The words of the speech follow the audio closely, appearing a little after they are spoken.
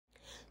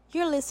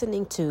You're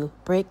listening to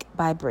Brick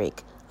by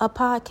Brick, a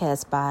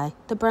podcast by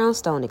The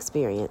Brownstone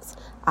Experience.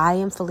 I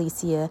am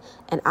Felicia,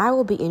 and I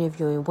will be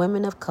interviewing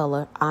women of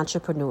color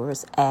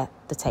entrepreneurs at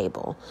the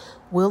table.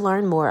 We'll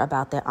learn more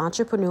about their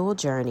entrepreneurial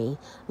journey,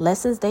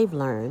 lessons they've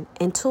learned,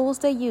 and tools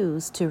they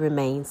use to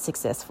remain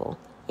successful.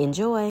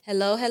 Enjoy.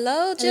 Hello,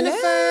 Jennifer.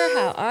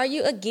 Hello. How are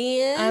you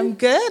again? I'm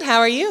good. How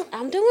are you?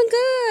 I'm doing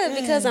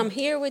good because I'm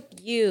here with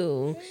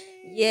you.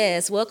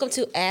 Yes, welcome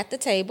to At the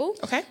Table.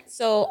 Okay.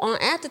 So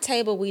on At the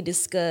Table, we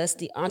discuss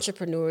the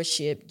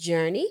entrepreneurship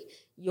journey,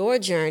 your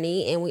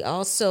journey, and we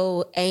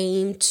also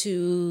aim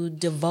to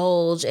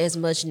divulge as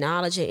much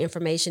knowledge and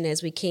information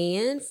as we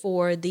can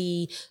for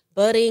the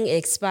budding,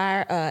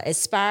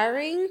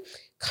 aspiring,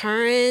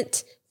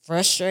 current,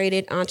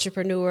 frustrated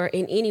entrepreneur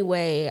in any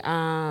way,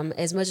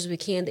 as much as we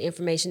can, the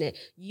information that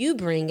you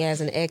bring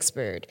as an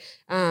expert.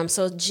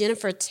 So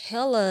Jennifer,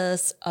 tell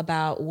us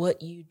about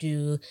what you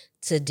do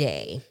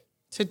today.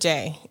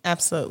 Today,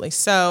 absolutely.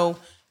 So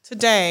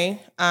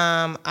today,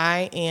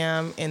 I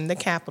am in the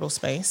capital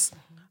space,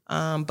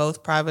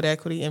 both private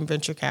equity and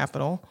venture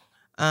capital,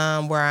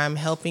 where I'm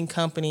helping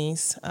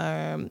companies,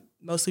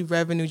 mostly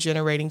revenue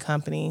generating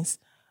companies,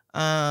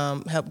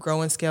 help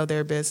grow and scale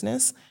their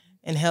business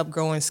and help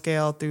grow and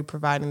scale through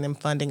providing them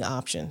funding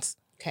options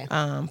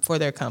for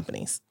their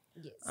companies.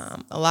 Yes.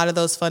 A lot of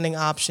those funding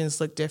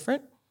options look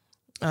different.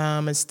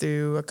 It's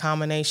through a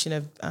combination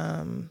of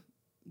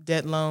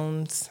debt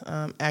loans,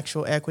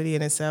 actual equity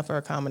in itself, or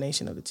a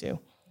combination of the two.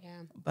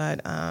 Yeah.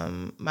 But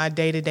my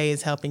day-to-day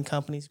is helping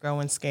companies grow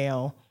and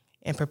scale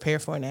and prepare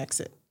for an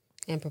exit.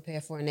 And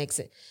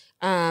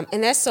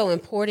that's so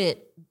important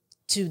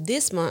to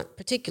this month,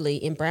 particularly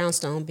in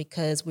Brownstone,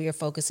 because we are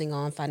focusing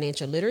on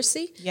financial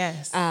literacy.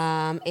 Yes.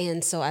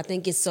 And so I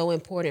think it's so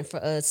important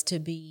for us to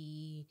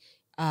be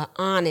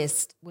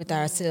honest with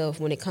ourselves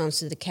when it comes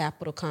to the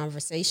capital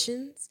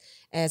conversations.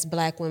 As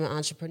Black women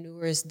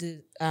entrepreneurs,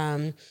 the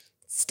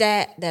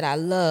stat that I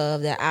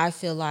love, that I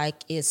feel like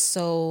is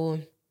so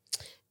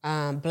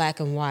black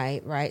and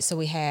white, right? So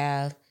we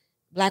have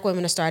Black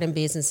women are starting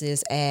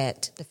businesses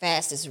at the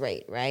fastest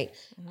rate, right?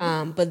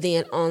 Mm-hmm. But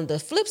then on the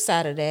flip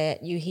side of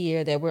that, you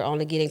hear that we're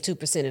only getting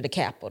 2% of the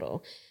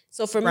capital.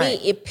 So for me,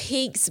 it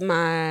piques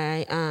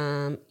my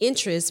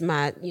interest,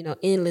 my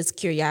endless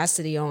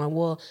curiosity on,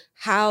 well,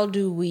 how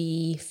do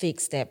we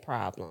fix that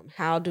problem?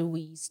 How do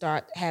we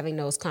start having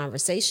those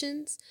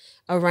conversations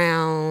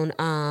around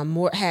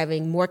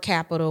having more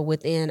capital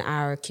within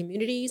our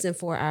communities and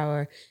for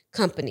our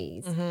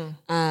companies?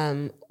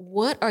 Mm-hmm.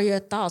 What are your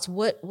thoughts?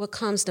 What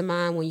comes to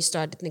mind when you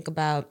start to think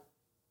about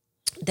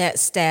that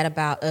stat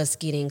about us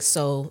getting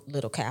so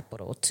little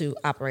capital to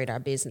operate our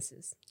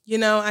businesses?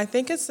 I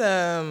think it's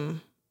a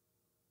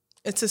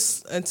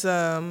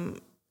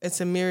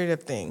myriad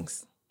of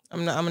things.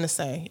 I'm going to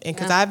say, and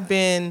because I've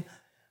been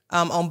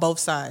on both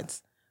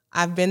sides.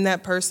 I've been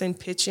that person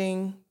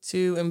pitching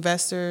to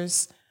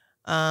investors,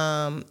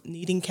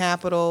 needing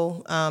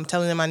capital,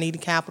 telling them I need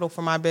capital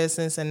for my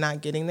business and not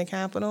getting the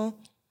capital.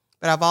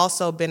 But I've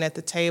also been at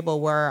the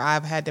table where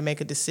I've had to make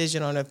a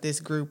decision on if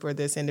this group or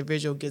this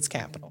individual gets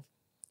capital.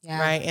 Yeah.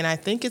 Right. And I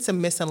think it's a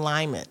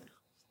misalignment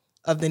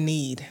of the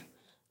need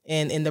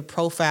and in the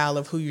profile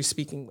of who you're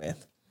speaking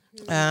with.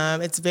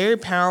 It's very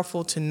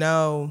powerful to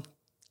know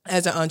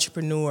as an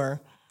entrepreneur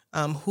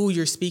who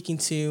you're speaking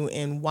to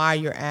and why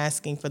you're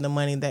asking for the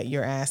money that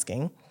you're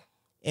asking,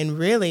 and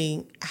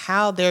really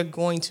how they're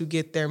going to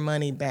get their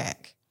money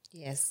back.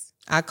 Yes.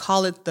 I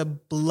call it the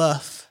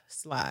bluff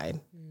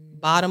slide.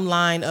 Bottom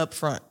line up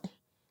front.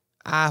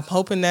 I'm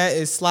hoping that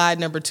is slide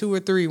number 2 or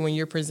 3 when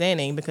you're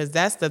presenting, because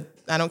I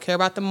don't care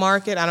about the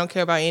market. I don't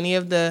care about any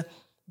of the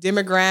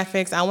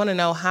demographics. I want to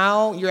know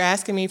how you're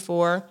asking me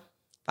for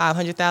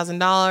 $500,000,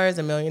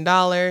 $1 million,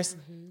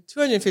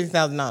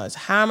 $250,000.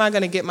 How am I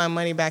going to get my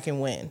money back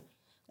and when?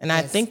 And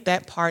yes. I think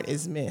that part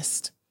is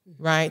missed,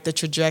 right? The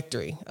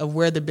trajectory of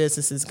where the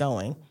business is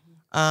going.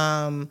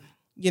 I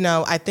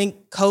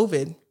think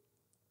COVID,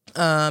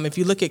 if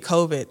you look at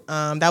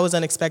COVID, that was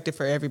unexpected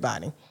for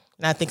everybody.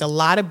 And I think a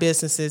lot of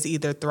businesses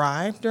either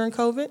thrived during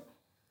COVID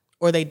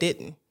or they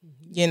didn't,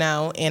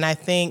 and I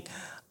think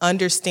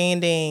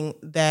understanding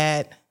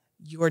that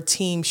your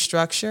team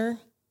structure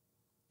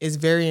is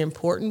very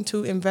important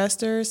to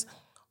investors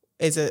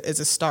is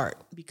a start,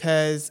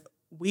 because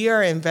we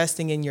are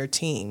investing in your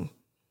team.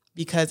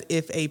 Because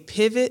if a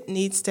pivot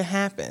needs to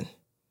happen,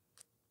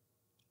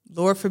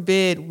 Lord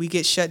forbid we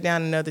get shut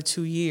down another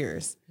 2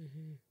 years.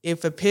 Mm-hmm.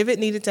 If a pivot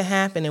needed to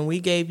happen and we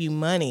gave you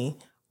money,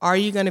 are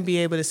you going to be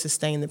able to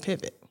sustain the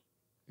pivot?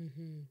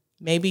 Mm-hmm.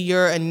 Maybe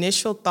your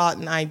initial thought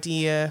and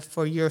idea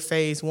for your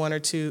phase 1 or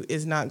 2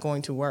 is not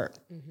going to work.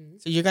 Mm-hmm.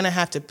 So you're going to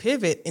have to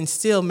pivot and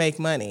still make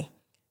money.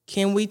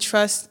 Can we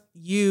trust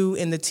you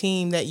and the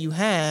team that you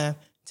have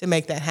to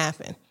make that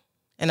happen?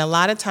 And a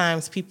lot of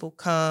times people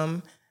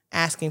come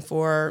asking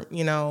for,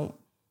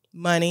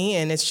 money,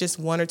 and it's just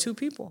 1 or 2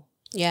 people.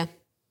 Yeah,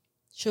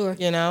 sure.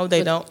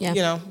 They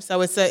don't, so I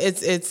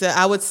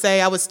would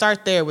say I would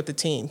start there with the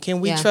team.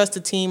 Can we trust the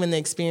team and the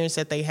experience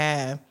that they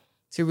have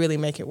to really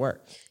make it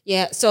work.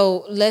 Yeah.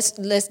 So let's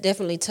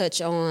definitely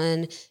touch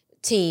on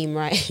team,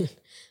 right?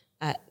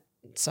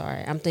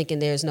 Sorry, I'm thinking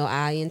there's no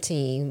I in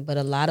team, but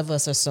a lot of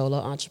us are solo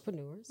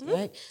entrepreneurs,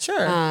 right? Sure.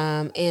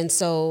 And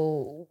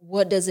so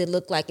what does it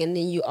look like? And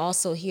then you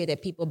also hear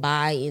that people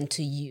buy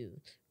into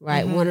you,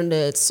 right? One of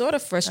the sort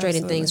of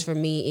frustrating things for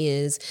me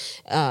is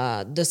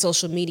the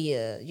social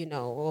media,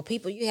 well,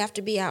 people, you have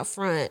to be out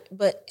front.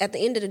 But at the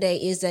end of the day,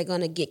 is that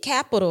going to get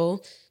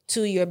capital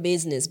to your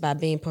business by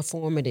being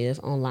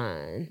performative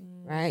online?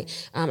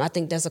 Right. I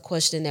think that's a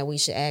question that we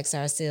should ask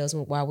ourselves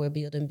while we're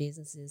building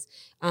businesses.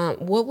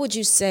 What would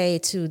you say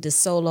to the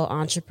solo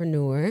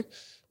entrepreneur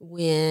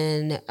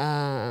when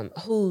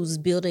who's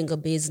building a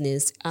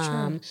business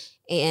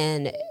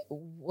and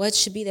what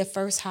should be their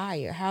first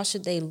hire? How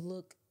should they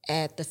look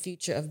at the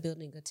future of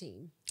building a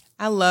team?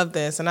 I love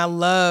this. And I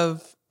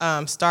love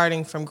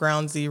starting from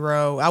ground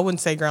zero. I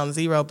wouldn't say ground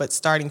zero, but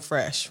starting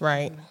fresh,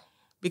 right?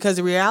 Because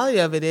the reality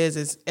of it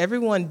is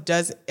everyone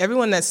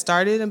that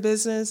started a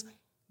business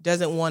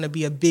doesn't want to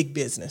be a big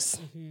business.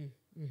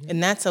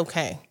 And that's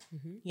okay.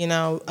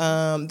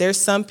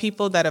 There's some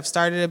people that have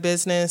started a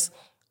business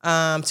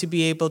to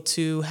be able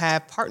to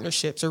have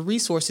partnerships or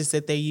resources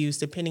that they use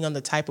depending on the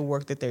type of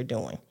work that they're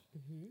doing,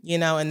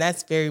 and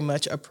that's very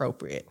much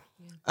appropriate.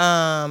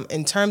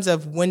 In terms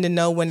of when to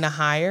know when to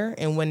hire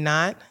and when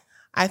not,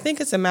 I think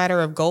it's a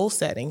matter of goal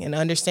setting and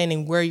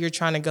understanding where you're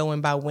trying to go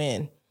and by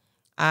when.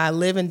 I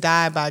live and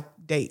die by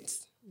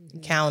dates,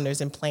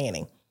 calendars, and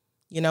planning.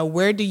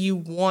 Where do you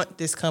want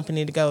this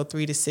company to go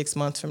 3 to 6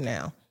 months from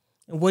now?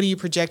 And what are you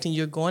projecting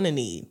you're going to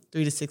need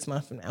 3 to 6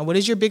 months from now? What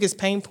is your biggest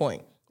pain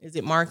point? Is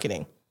it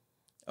marketing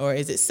or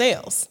is it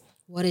sales?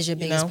 What is your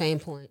biggest pain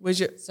point?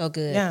 So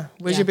good. Yeah.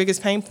 Where's your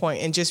biggest pain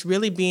point? And just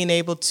really being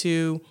able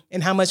to,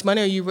 and how much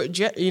money are you,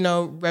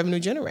 revenue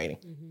generating?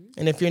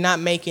 And if you're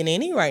not making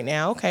any right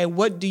now, okay,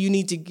 what do you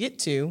need to get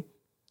to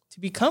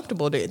be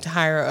comfortable to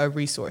hire a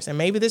resource? And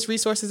maybe this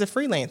resource is a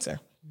freelancer.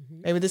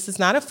 Maybe this is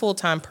not a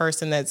full-time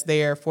person that's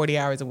there 40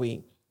 hours a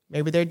week.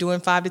 Maybe they're doing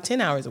 5 to 10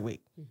 hours a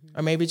week,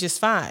 or maybe just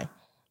 5,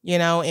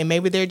 and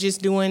maybe they're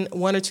just doing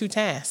 1 or 2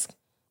 tasks,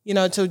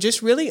 so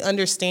just really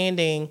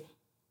understanding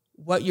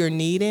what your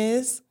need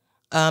is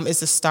a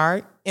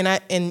start. And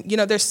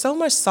there's so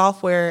much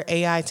software,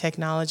 AI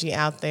technology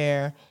out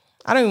there.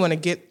 I don't even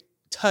want to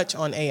touch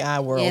on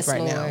AI world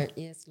now.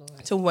 Yes,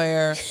 Lord. To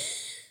where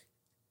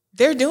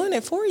they're doing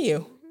it for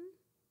you.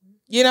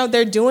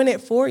 They're doing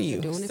it for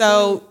you.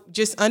 So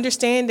just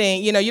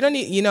understanding, you don't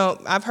need,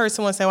 I've heard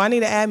someone say, well, I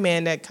need an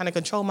admin that kind of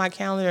control my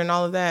calendar and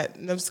all of that.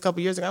 And that was a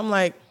couple years ago. I'm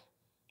like,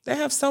 they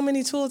have so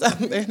many tools out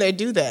there that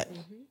do that.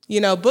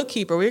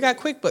 Bookkeeper, we got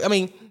QuickBooks. I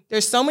mean,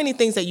 there's so many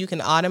things that you can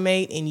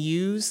automate and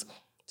use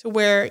to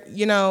where,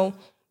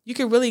 you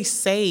can really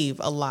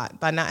save a lot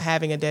by not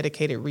having a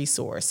dedicated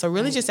resource. So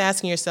really just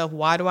asking yourself,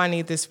 why do I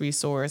need this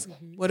resource?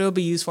 What it'll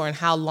be used for and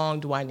how long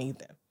do I need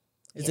them?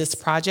 Is this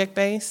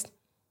project-based?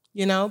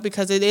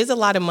 Because it is a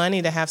lot of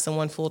money to have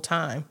someone full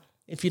time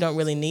if you don't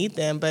really need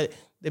them. But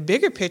the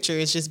bigger picture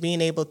is just being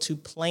able to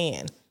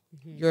plan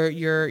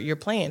your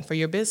plan for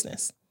your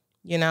business.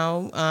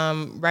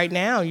 Right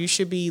now you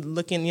should be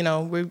looking,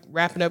 we're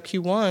wrapping up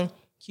Q1,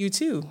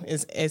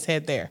 Q2 is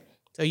head there.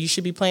 So you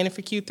should be planning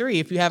for Q3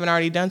 if you haven't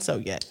already done so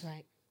yet.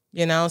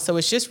 Right. So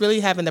it's just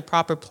really having the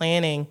proper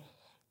planning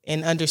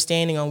and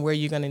understanding on where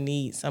you're going to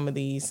need some of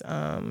these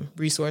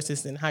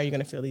resources and how you're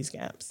going to fill these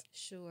gaps.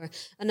 Sure.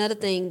 Another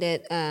thing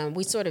that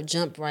we sort of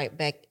jumped right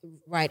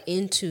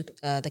into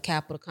the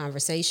capital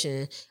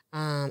conversation,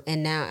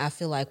 and now I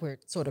feel like we're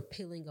sort of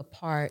peeling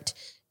apart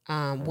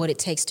what it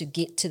takes to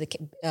get to the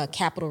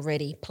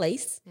capital-ready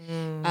place.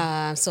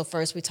 So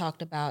first we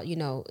talked about,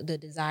 the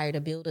desire to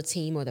build a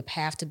team or the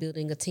path to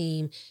building a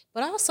team.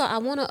 But also I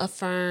want to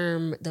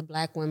affirm the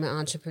Black women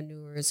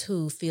entrepreneurs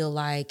who feel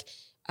like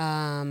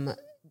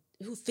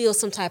who feel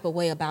some type of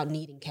way about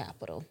needing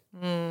capital.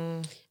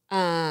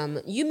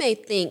 You may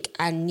think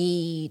I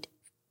need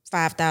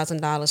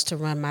 $5,000 to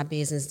run my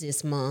business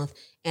this month,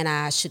 and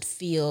I should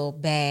feel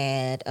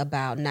bad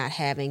about not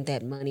having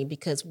that money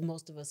because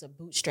most of us are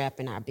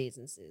bootstrapping our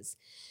businesses.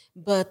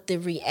 But the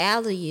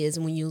reality is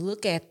when you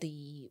look at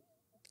the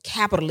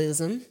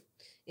capitalism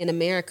in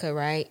America,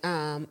 right,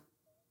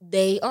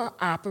 they are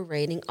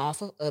operating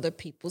off of other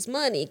people's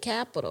money,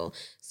 capital.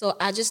 So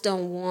I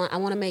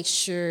want to make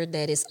sure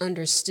that it's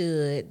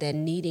understood that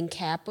needing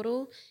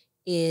capital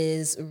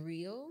is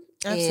real.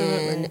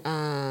 Absolutely.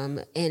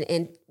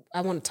 And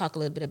I want to talk a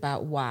little bit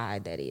about why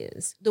that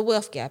is. The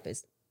wealth gap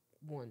is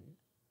one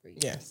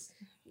reason. Yes.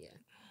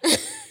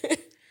 Yeah.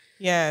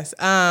 Yes.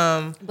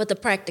 But the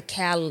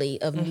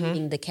practicality of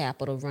needing the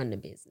capital to run the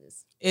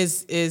business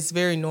is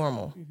very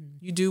normal.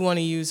 You do want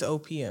to use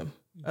OPM,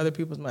 other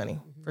people's money,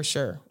 for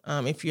sure,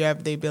 if you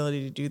have the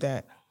ability to do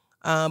that.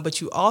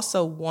 But you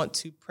also want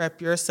to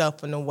prep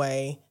yourself in a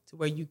way to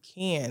where you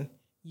can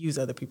use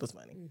other people's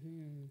money.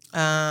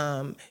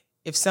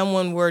 If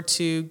someone were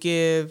to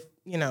give,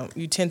 you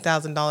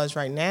 $10,000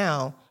 right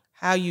now,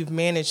 how you've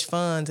managed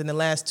funds in the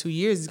last 2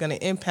 years is going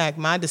to impact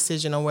my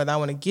decision on whether I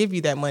want to give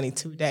you that money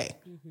today.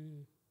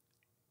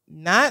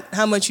 not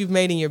how much you've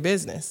made in your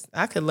business.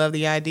 I could love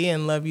the idea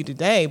and love you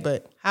today,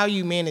 but how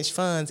you manage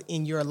funds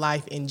in your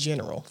life in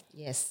general.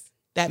 Yes.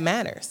 That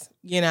matters,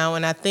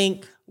 and I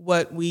think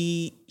what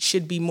we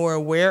should be more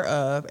aware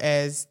of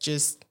as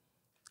just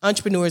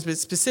entrepreneurs, but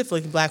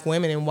specifically Black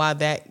women, and why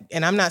that,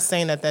 and I'm not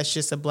saying that that's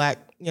just a Black,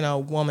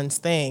 woman's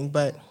thing,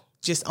 but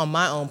just on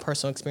my own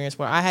personal experience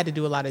where I had to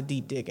do a lot of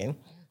deep digging,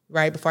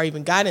 right, before I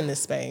even got in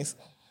this space,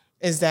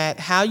 is that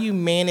how you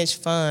manage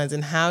funds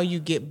and how you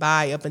get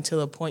by up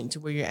until a point to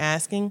where you're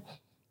asking,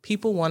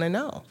 people want to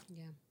know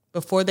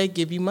before they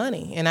give you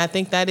money. And I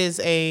think that is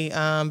a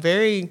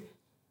very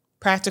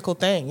practical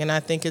thing. And I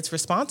think it's a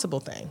responsible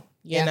thing,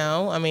 you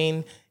know? I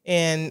mean,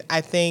 and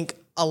I think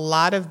a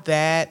lot of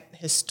that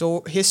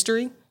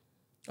history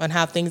on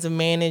how things are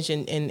managed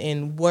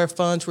and where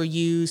funds were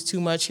used, too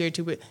much here,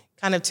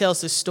 kind of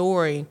tells the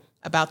story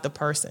about the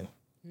person.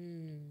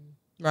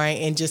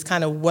 Right, and just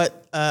kind of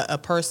what a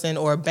person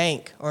or a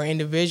bank or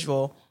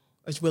individual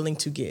is willing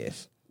to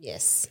give.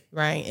 Yes.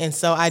 Right, and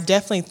so I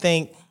definitely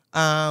think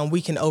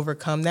we can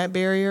overcome that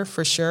barrier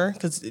for sure.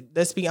 Because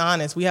let's be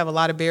honest, we have a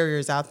lot of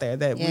barriers out there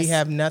that we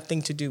have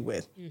nothing to do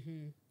with.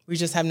 We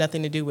just have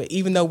nothing to do with,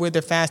 even though we're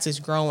the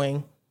fastest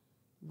growing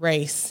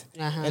race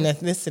and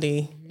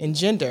ethnicity and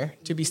gender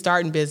to be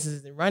starting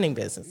businesses and running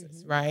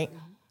businesses. Right,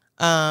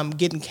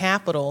 getting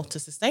capital to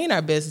sustain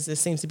our businesses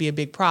seems to be a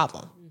big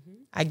problem.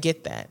 I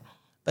get that.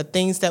 But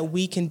things that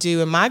we can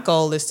do, and my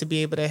goal is to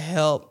be able to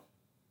help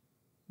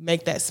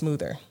make that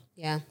smoother.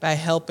 Yeah. By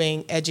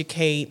helping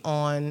educate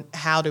on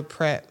how to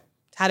prep,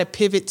 how to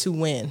pivot to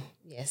win.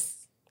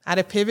 Yes. How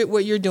to pivot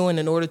what you're doing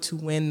in order to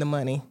win the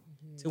money,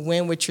 to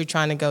win what you're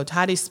trying to go to,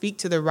 how to speak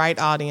to the right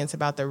audience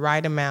about the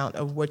right amount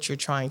of what you're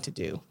trying to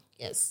do.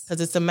 Yes.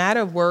 Because it's a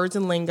matter of words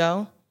and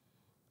lingo.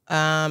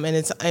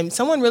 And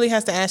someone really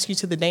has to ask you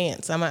to the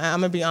dance. I'm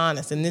gonna be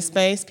honest. In this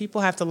space, people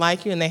have to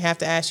like you, and they have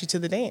to ask you to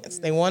the dance.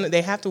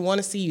 They have to want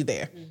to see you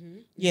there,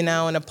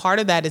 And a part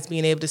of that is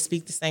being able to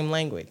speak the same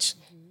language,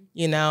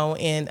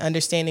 and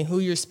understanding who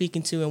you're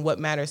speaking to and what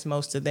matters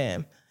most to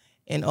them.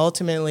 And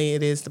ultimately,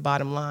 it is the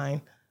bottom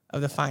line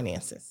of the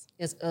finances.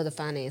 Yes, of the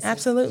finances.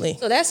 Absolutely.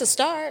 So that's a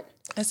start.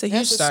 That's a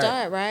huge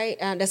start, right?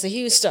 That's a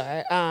huge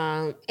start.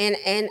 And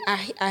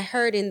I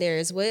heard in there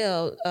as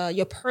well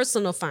your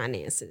personal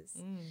finances,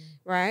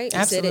 right?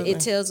 Absolutely. You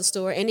said it tells a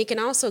story, and it can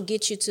also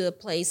get you to a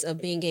place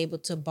of being able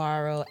to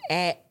borrow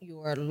at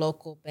your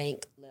local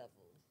bank level,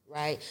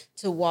 right?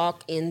 To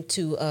walk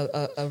into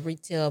a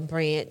retail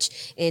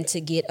branch and to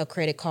get a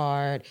credit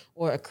card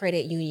or a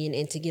credit union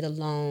and to get a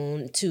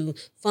loan to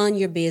fund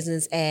your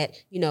business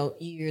at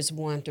years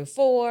 1 through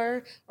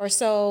 4 or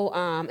so,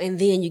 and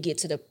then you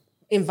get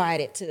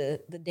invited to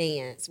the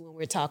dance when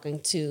we're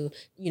talking to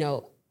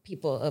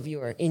people of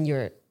in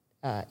your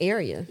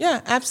area.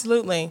 Yeah,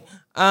 absolutely.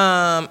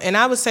 And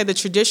I would say the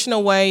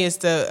traditional way is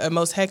the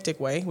most hectic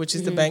way, which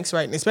is the banks,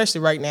 right,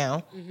 especially right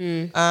now.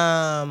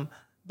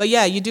 But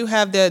yeah, you do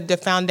have the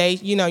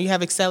foundation. You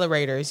have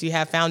accelerators, you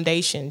have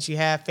foundations, you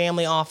have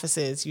family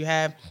offices, you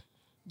have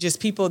just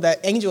people that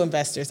angel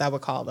investors, I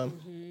would call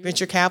them,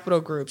 venture capital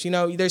groups.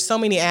 There's so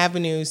many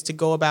avenues to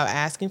go about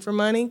asking for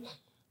money.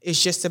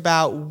 It's just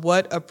about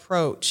what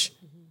approach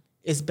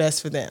is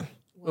best for them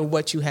with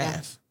what you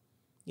have.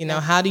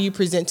 How do you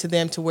present to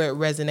them to where it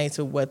resonates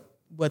with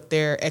what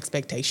their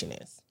expectation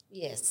is?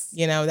 Yes.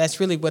 That's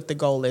really what the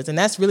goal is. And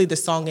that's really the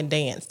song and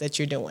dance that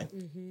you're doing.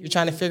 You're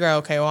trying to figure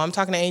out, okay, well, I'm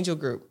talking to Angel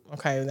Group.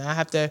 Okay, now I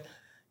have to,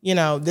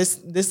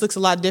 this looks a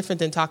lot different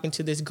than talking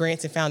to this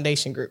grants and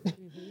foundation group.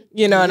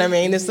 You know what I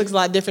mean? This looks a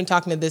lot different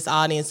talking to this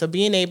audience. So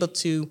being able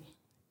to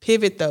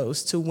pivot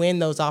those to win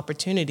those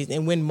opportunities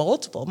and win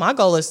multiple. My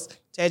goal is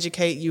to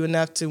educate you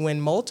enough to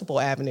win multiple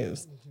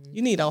avenues.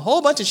 You need a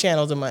whole bunch of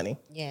channels of money,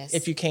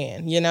 if you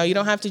can. You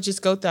don't have to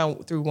just go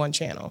through one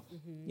channel.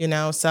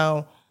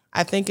 So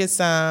I think it's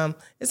a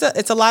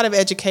lot of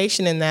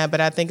education in that, but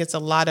I think it's a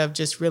lot of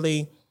just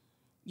really,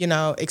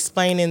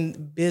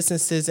 explaining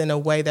businesses in a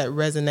way that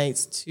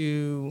resonates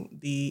to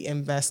the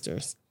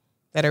investors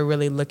that are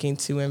really looking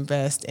to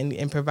invest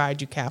and provide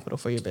you capital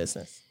for your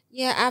business.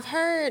 Yeah, I've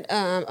heard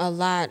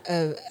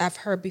I've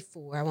heard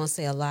before, I won't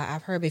say a lot,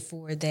 I've heard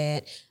before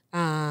that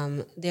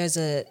there's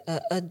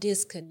a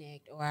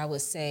disconnect, or I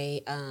would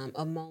say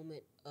a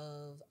moment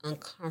of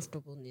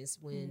uncomfortableness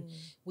when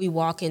we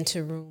walk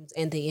into rooms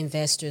and the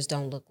investors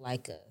don't look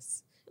like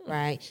us,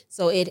 right?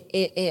 So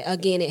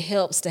it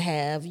helps to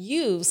have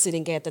you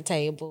sitting at the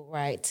table,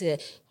 right, to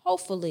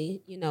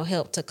hopefully,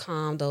 help to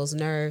calm those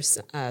nerves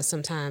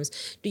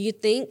sometimes. Do you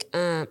think,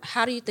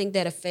 how do you think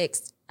that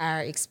affects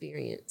our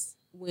experience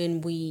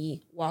when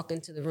we walk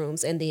into the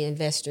rooms and the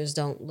investors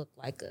don't look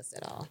like us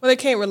at all? Well, they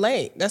can't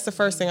relate. That's the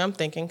first thing I'm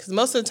thinking, because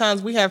most of the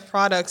times we have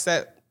products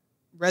that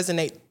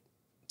resonate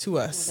to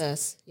us. With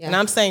us, yeah. And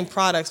I'm saying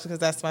products because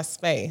that's my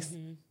space.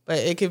 But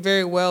it could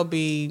very well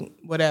be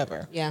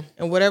whatever. Yeah.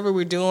 And whatever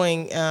we're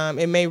doing,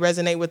 it may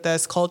resonate with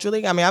us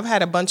culturally. I mean, I've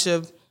had a bunch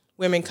of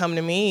women come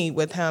to me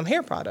with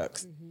hair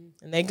products.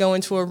 And they go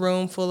into a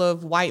room full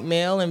of white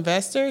male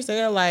investors.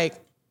 They're like,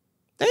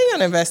 they ain't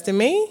gonna invest in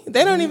me.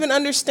 They don't even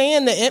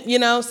understand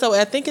so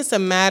I think it's a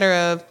matter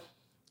of,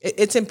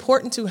 it's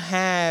important to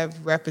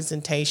have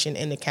representation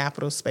in the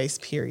capital space,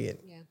 period.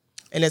 Yeah.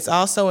 And it's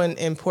also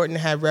important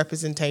to have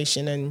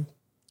representation in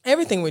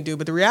everything we do.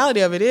 But the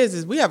reality of it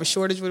is we have a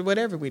shortage with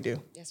whatever we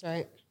do. That's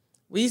right.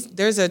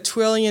 There's $1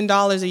 trillion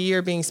a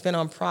year being spent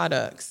on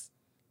products,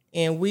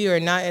 and we are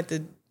not at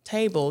the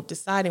table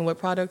deciding what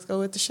products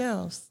go at the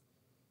shelves.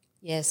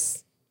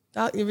 Yes.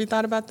 Have you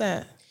thought about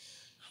that?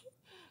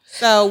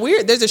 So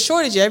there's a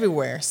shortage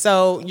everywhere.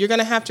 So you're going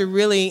to have to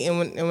really,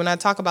 and when I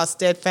talk about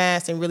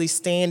steadfast and really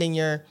stand in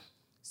your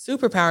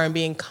superpower and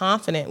being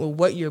confident with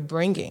what you're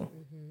bringing,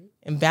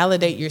 and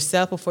validate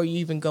yourself before you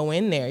even go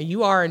in there.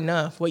 You are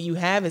enough. What you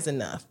have is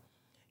enough.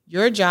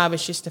 Your job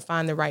is just to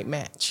find the right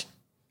match.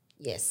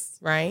 Yes.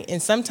 Right?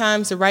 And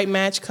sometimes the right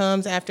match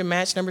comes after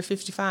match number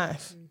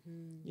 55.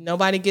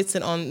 Nobody gets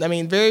it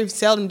very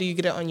seldom do you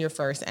get it on your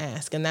first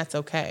ask, and that's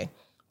okay.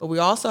 But we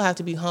also have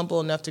to be humble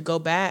enough to go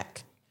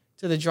back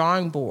to the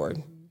drawing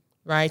board,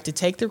 right? To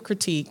take the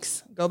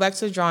critiques, go back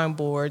to the drawing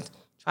board,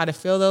 try to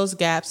fill those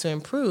gaps to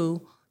improve,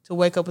 to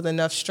wake up with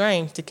enough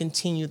strength to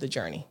continue the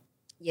journey.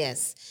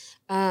 Yes.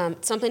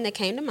 Something that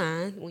came to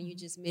mind when you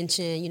just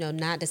mentioned,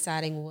 not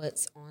deciding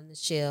what's on the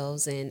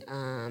shelves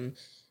and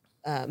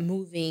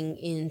moving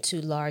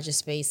into larger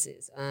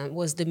spaces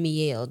was the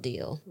Miele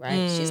deal,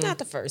 right? She's not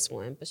the first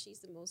one, but she's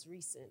the most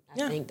recent,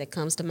 I think, that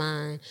comes to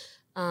mind.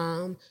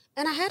 And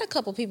I had a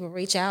couple people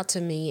reach out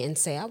to me and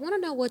say, I want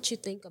to know what you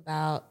think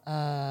about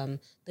the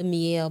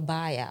Miele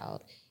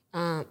buyout.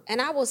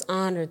 And I was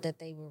honored that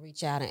they would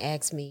reach out and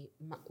ask me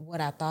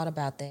what I thought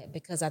about that,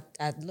 because I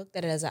looked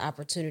at it as an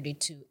opportunity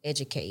to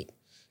educate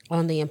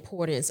on the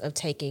importance of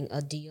taking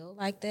a deal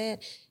like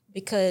that,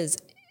 because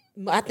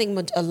I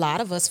think a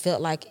lot of us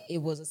felt like it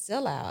was a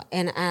sellout,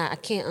 and I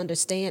can't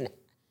understand.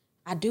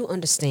 I do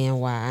understand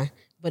why,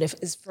 but if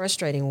it's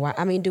frustrating, why?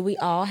 I mean, do we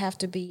all have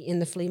to be in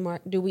the flea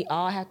market? Do we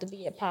all have to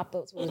be at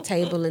pop-ups with a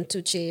table and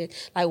 2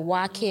 chairs? Like,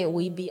 why can't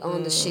we be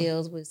on the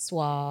shelves with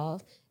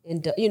Suave?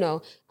 And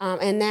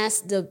and that's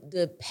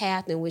the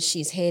path in which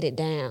she's headed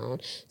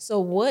down.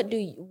 So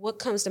what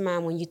comes to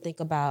mind when you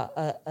think about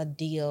a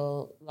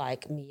deal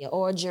like Miele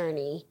or a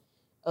journey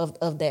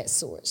of that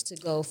sort to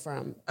go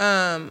from?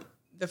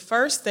 The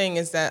first thing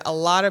is that a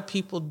lot of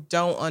people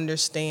don't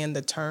understand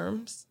the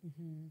terms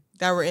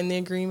that were in the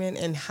agreement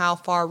and how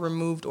far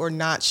removed or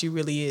not she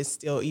really is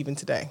still even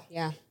today.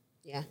 Yeah.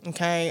 Yeah.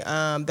 Okay.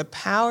 The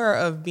power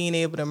of being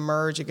able to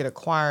merge or get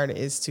acquired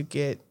is to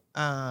get,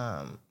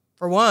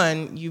 for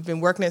one, you've been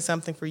working at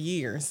something for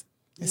years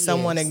and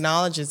someone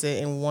acknowledges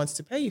it and wants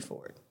to pay you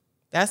for it.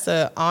 That's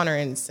an honor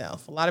in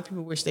itself. A lot of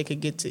people wish they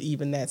could get to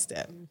even that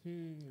step.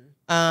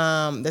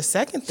 The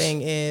second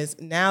thing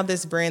is now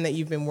this brand that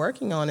you've been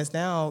working on is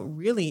now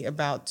really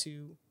about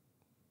to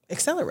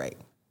accelerate,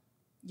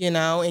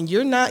 and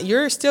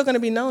you're still going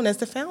to be known as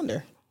the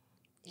founder.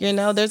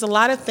 There's a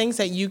lot of things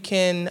that you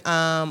can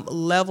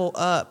level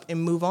up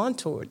and move on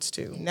towards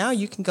too. Now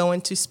you can go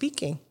into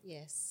speaking.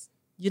 Yes.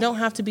 You don't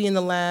have to be in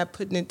the lab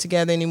putting it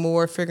together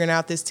anymore, figuring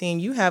out this team.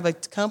 You have a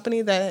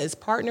company that is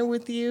partnered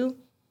with you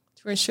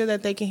to ensure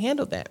that they can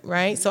handle that,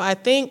 right? So I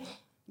think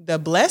the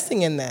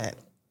blessing in that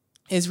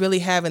is really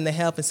having the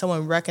help and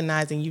someone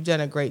recognizing you've done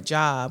a great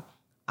job.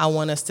 I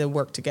want us to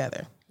work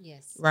together.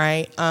 Yes.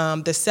 Right?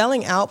 The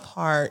selling out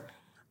part,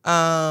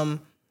 I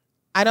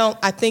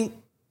think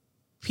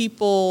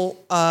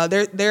people,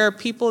 there are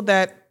people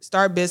that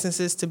start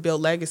businesses to build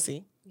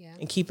legacy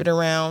and keep it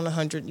around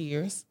 100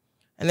 years.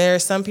 And there are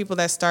some people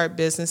that start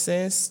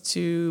businesses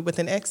with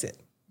an exit.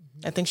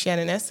 I think she had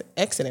an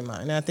exit in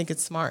mind, and I think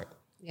it's smart.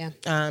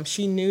 Yeah.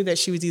 She knew that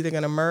she was either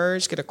going to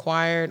merge, get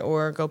acquired,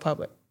 or go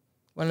public,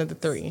 one of the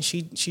three. And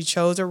she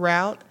chose a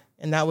route,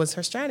 and that was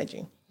her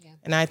strategy. Yeah.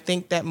 And I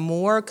think that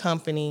more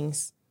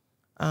companies,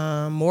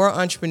 more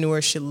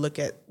entrepreneurs should look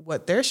at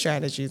what their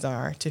strategies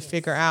are to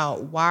figure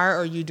out, why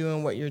are you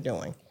doing what you're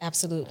doing?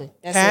 Absolutely.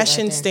 That's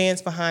Passion right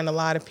stands behind a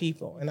lot of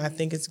people, and I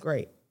think it's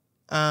great.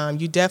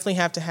 You definitely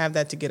have to have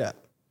that to get up.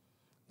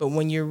 But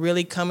when you're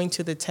really coming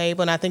to the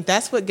table, and I think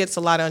that's what gets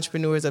a lot of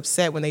entrepreneurs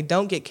upset when they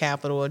don't get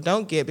capital or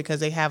don't get because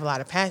they have a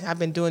lot of passion. I've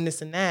been doing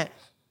this and that.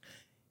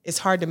 It's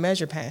hard to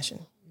measure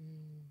passion.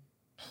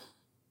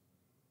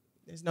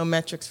 There's no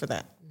metrics for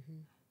that.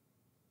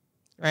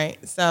 Right?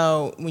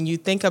 So when you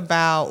think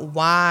about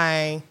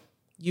why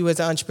you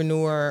as an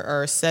entrepreneur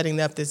are setting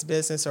up this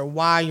business or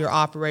why you're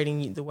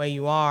operating the way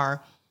you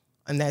are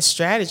and that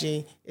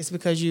strategy, it's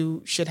because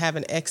you should have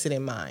an exit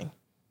in mind.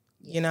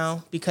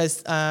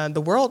 Because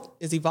the world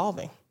is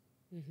evolving.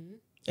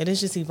 It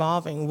is just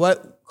evolving.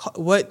 What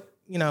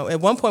at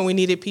one point we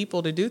needed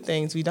people to do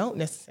things. We don't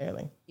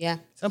necessarily. Yeah.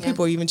 Some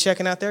people are even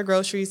checking out their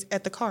groceries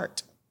at the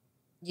cart.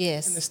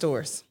 Yes. In the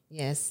stores.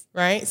 Yes.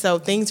 Right? So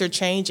things are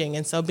changing.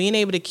 And so being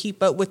able to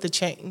keep up with the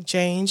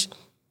change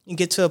and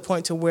get to a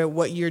point to where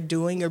what you're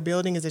doing or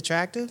building is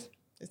attractive,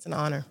 it's an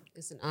honor.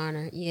 It's an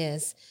honor,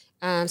 yes.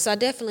 So I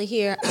definitely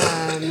hear,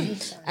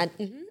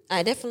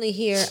 I definitely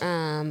hear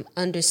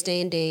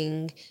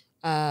understanding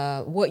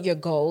what your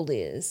goal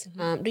is.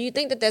 Do you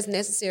think that that's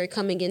necessary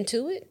coming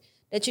into it?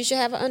 That you should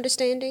have an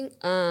understanding,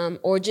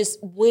 or just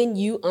when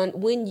you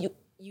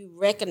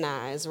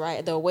recognize,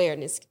 right, the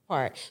awareness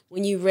part,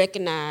 when you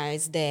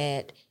recognize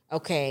that,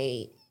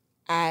 okay,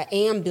 I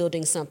am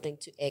building something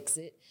to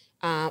exit,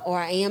 or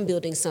I am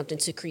building something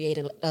to create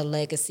a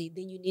legacy,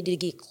 then you need to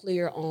get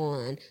clear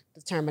on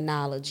the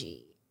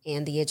terminology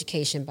and the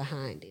education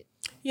behind it.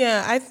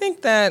 Yeah, I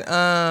think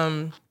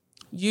that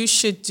you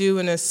should do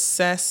an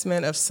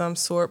assessment of some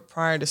sort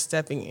prior to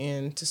stepping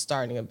into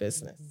starting a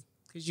business,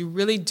 because you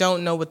really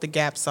don't know what the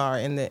gaps are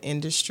in the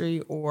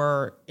industry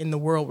or in the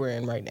world we're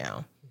in right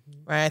now.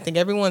 Right? I think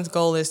everyone's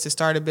goal is to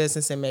start a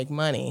business and make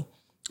money,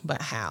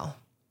 but how?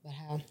 But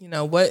how?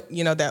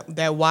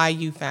 That why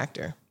you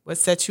factor. What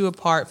sets you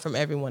apart from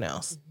everyone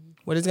else?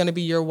 What is going to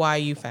be your why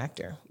you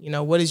factor?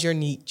 What is your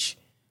niche?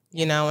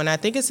 And I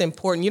think it's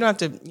important. You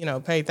don't have to,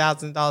 pay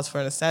 $1,000 for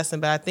an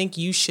assessment, but I think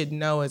you should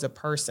know as a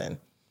person,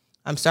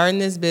 I'm starting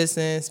this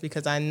business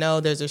because I know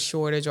there's a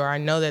shortage, or I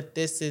know that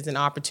this is an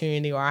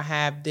opportunity, or I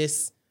have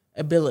this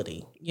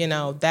ability,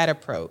 that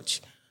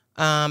approach.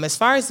 As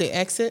far as the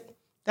exit,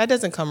 that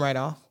doesn't come right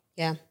off.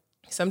 Yeah.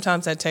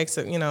 Sometimes that takes,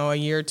 a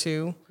year or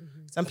two.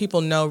 Some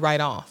people know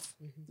right off,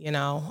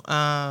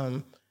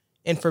 and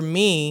for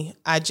me,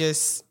 I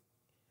just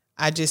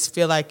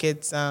feel like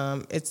it's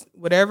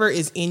whatever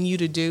is in you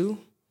to do.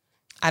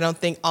 I don't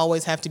think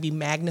always have to be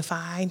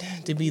magnified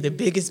to be the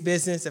biggest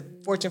business of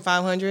Fortune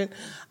 500.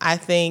 I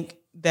think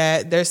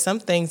that there's some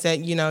things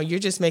that, you're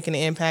just making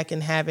an impact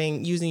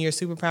and using your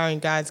superpower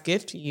and God's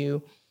gift to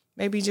you,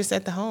 maybe just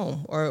at the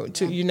home or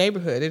to your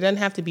neighborhood. It doesn't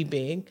have to be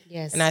big.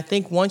 Yes. And I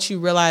think once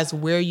you realize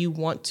where you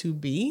want to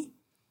be,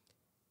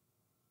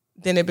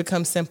 then it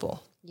becomes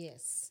simple.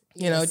 Yes.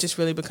 It just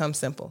really becomes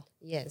simple.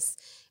 Yes.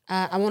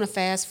 I want to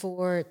fast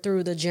forward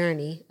through the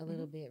journey a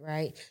little bit,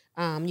 right?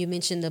 You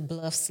mentioned the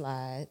bluff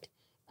slide.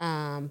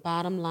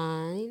 Bottom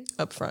line.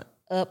 Up front.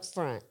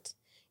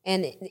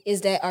 And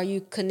are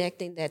you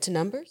connecting that to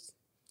numbers?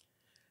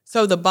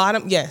 So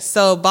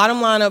So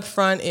bottom line up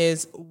front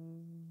is,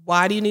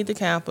 why do you need the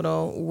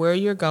capital? Where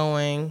you're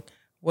going?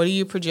 What are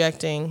you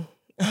projecting?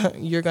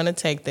 You're going to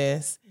take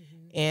this,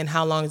 and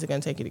how long is it going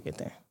to take you to get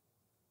there?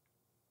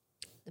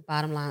 The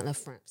bottom line up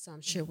front. So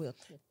I'm sure we'll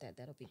clip that.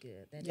 That'll be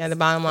good. The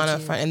bottom line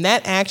up front. And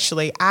that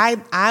actually,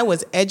 I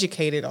was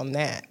educated on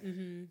that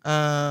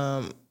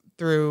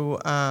through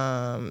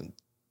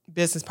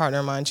business partner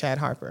of mine, Chad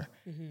Harper.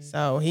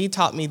 So he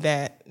taught me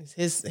that,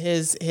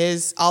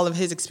 his all of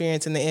his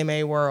experience in the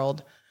MA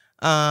world,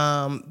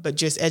 but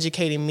just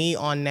educating me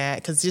on that,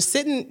 because just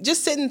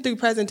sitting through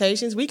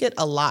presentations, we get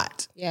a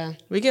lot. Yeah,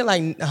 we get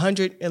like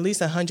at least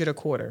 100 a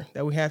quarter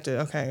that we have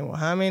to. Okay, well,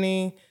 how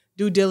many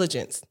due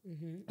diligence?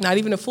 Not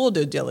even a full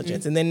due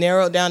diligence, and then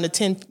narrow it down to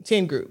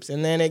 10 groups,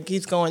 and then it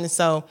keeps going. And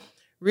so,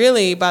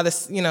 really,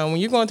 when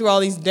you're going through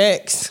all these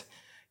decks,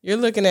 you're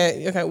looking at,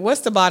 okay,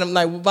 what's the bottom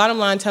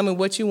line? Tell me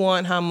what you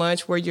want, how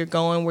much, where you're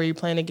going, where you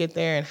plan to get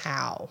there, and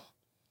how.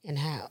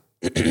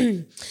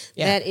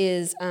 That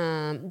is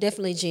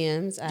definitely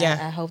gems.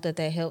 I hope that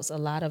helps a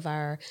lot of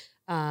our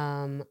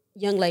young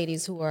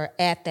ladies who are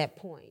at that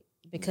point,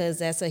 because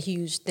that's a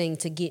huge thing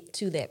to get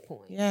to that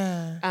point.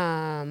 Yeah.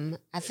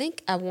 I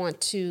think I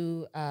want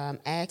to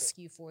ask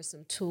you for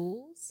some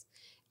tools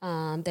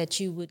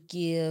that you would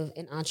give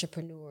an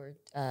entrepreneur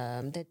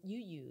that you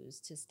use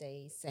to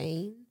stay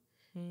sane.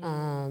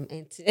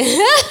 And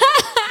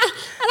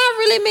I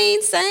really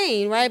mean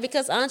sane, right?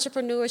 Because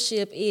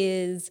entrepreneurship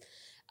is,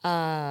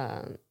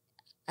 I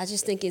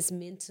just think it's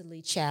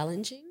mentally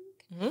challenging,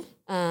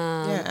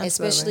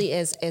 especially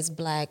as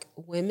Black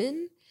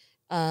women.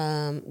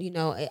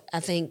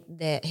 I think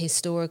that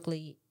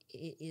historically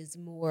it is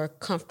more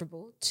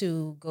comfortable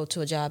to go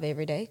to a job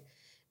every day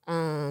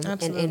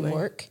and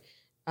work.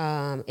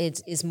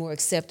 It's more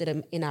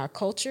accepted in our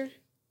culture.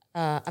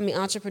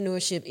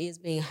 Entrepreneurship is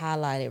being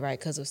highlighted, right,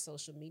 because of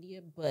social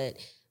media, but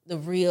the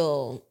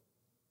real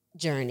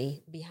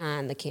journey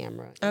behind the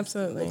camera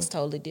looks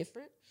totally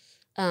different.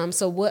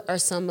 So what are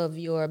some of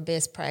your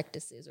best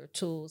practices or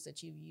tools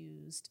that you've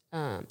used,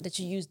 that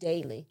you use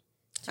daily?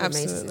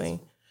 Absolutely.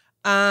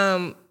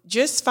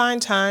 Just find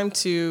time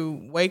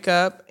to wake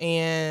up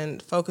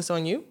and focus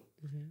on you.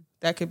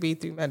 That could be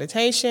through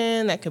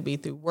meditation, that could be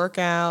through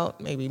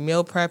workout, maybe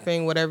meal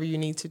prepping, whatever you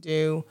need to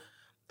do.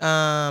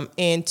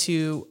 And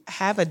to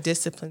have a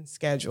disciplined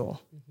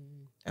schedule,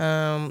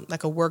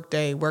 like a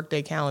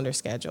workday calendar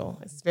schedule.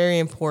 It's very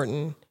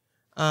important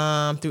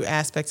through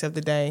aspects of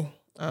the day,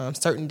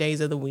 certain days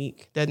of the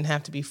week. Doesn't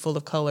have to be full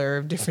of color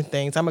of different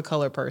things. I'm a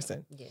color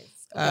person,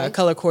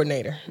 color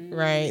coordinator,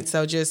 right?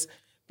 So just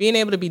being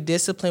able to be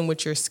disciplined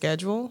with your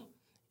schedule,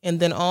 and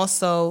then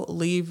also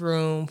leave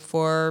room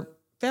for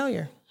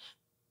failure,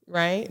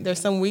 right? There's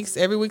some weeks,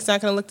 every week's not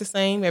going to look the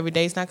same. Every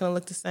day's not going to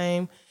look the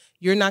same.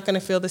 You're not going to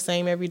feel the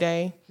same every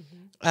day.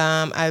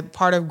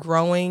 Part of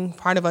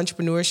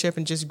entrepreneurship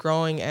and just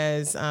growing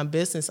as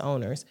business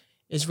owners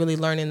is really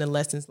learning the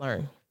lessons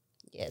learned.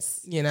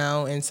 Yes.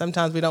 And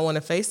sometimes we don't want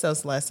to face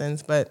those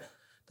lessons, but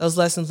those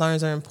lessons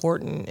learned are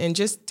important. And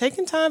just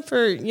taking time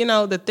for, you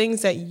know, the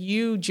things that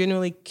you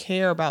genuinely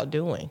care about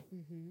doing.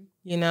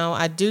 You know,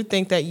 I do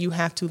think that you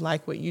have to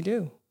like what you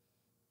do.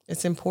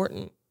 It's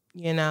important,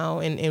 you know,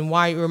 and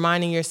why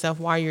reminding yourself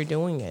why you're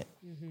doing it,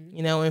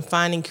 you know, and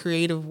finding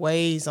creative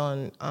ways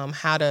on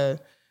how to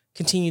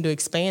continue to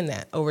expand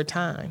that over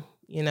time,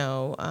 you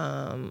know,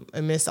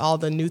 amidst all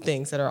the new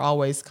things that are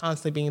always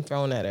constantly being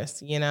thrown at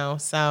us, you know.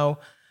 So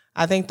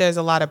I think there's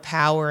a lot of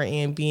power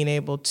in being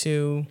able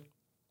to,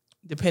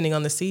 depending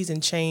on the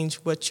season, change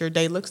what your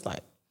day looks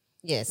like.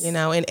 Yes. You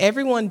know, and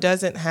everyone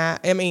doesn't have,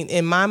 I mean,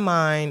 in my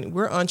mind,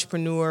 we're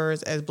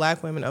entrepreneurs as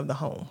Black women of the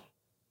home.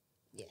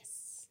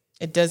 Yes.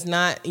 It does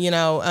not, you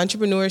know,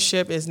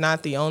 entrepreneurship is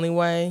not the only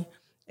way.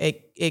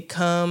 It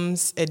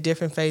comes at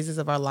different phases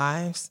of our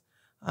lives.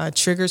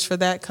 Triggers for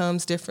that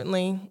comes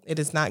differently. It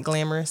is not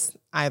glamorous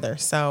either.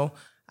 So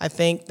I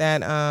think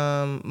that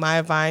my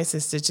advice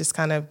is to just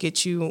kind of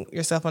get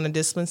yourself on a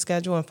disciplined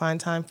schedule and find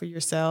time for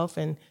yourself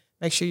and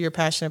make sure you're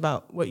passionate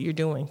about what you're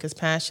doing, because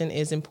passion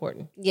is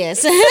important.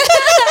 Yes.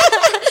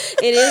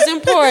 It is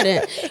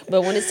important.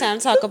 But when it's time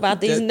to talk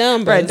about these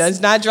numbers. Right, does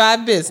not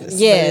drive business.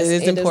 Yes,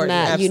 it is important.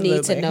 Absolutely. You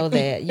need to know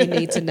that. You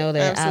need to know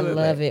that. I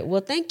Absolutely. love it.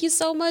 Well, thank you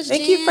so much,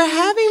 Thank Jen. you for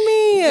having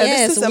me.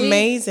 Yes, this is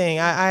amazing.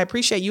 I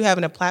appreciate you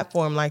having a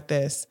platform like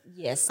this.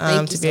 Yes,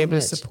 thank you to be able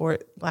much. to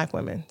support Black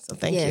women. So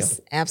thank you. Yes,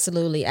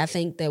 absolutely. I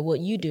think that what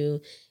you do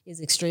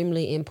is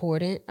extremely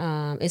important,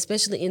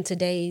 especially in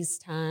today's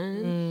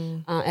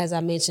time. As I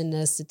mentioned,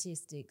 the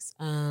statistics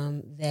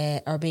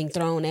that are being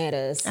thrown at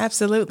us.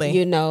 Absolutely.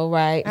 You know,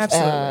 right?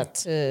 Absolutely.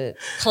 To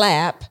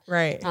clap.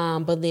 Right.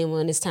 But then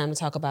when it's time to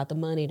talk about the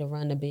money to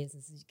run the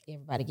business,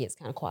 everybody gets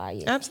kind of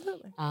quiet.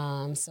 Absolutely.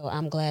 So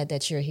I'm glad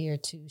that you're here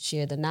to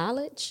share the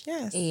knowledge.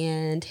 Yes.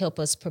 And help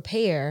us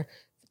prepare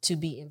to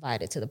be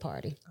invited to the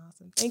party.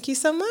 Awesome. Thank you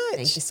so much.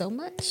 Thank you so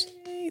much.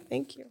 Yay,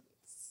 thank you.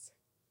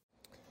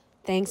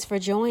 Thanks for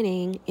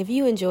joining. If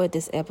you enjoyed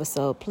this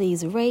episode,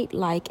 please rate,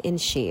 like, and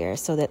share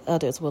so that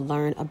others will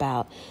learn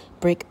about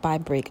Brick by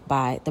Brick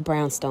by the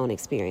Brownstone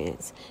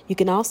Experience. You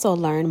can also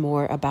learn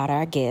more about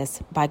our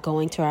guests by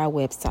going to our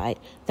website,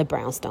 The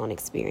Brownstone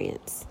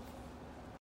Experience.